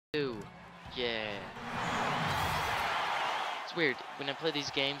Yeah. It's weird. When I play these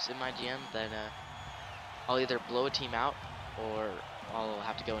games in MyGM, then I'll either blow a team out or I'll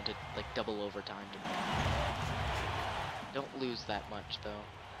have to go into like double overtime to don't lose that much though,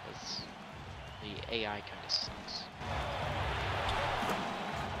 because the AI kind of sucks.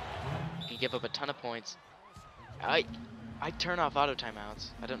 You can give up a ton of points. I turn off auto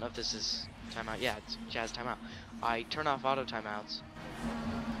timeouts. I don't know if this is timeout. Yeah, it's Jazz timeout. I turn off auto timeouts.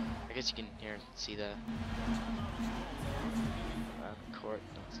 I guess you can hear and see the court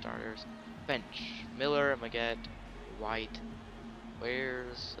starters. Bench. Miller, Maggette, White.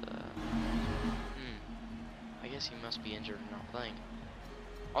 Where's I guess he must be injured and not playing.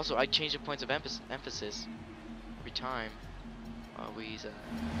 Also, I change the points of emphasis every time. We's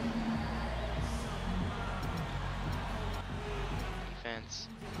defense.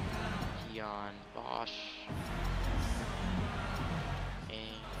 Keon, Bosch,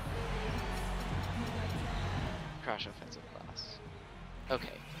 and crash offensive class.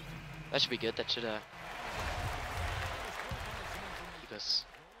 Okay, that should be good. That should keep us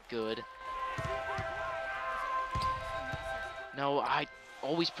good. No, I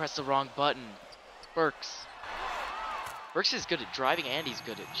always press the wrong button. Burks. Burks is good at driving and he's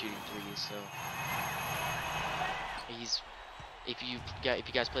good at shooting threes, so he's if you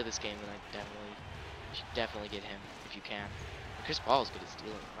guys play this game, then you should definitely get him if you can. Chris Paul is good at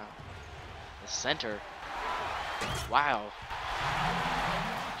stealing. Wow. The center. Wow.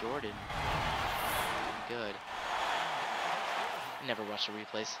 Jordan. Good. I never watch the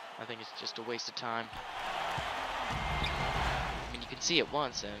replays. I think it's just a waste of time. I mean, you can see it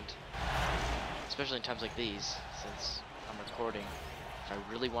once, and especially in times like these, since I'm recording, if I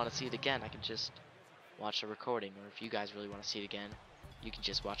really want to see it again, I can just watch a recording, or if you guys really want to see it again, you can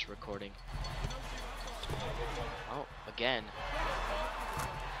just watch a recording. Oh, again.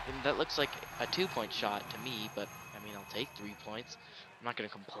 And that looks like a 2-point shot to me, but I mean, I'll take 3 points. I'm not going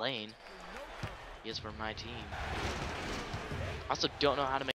to complain. He is for my team. I also don't know how to make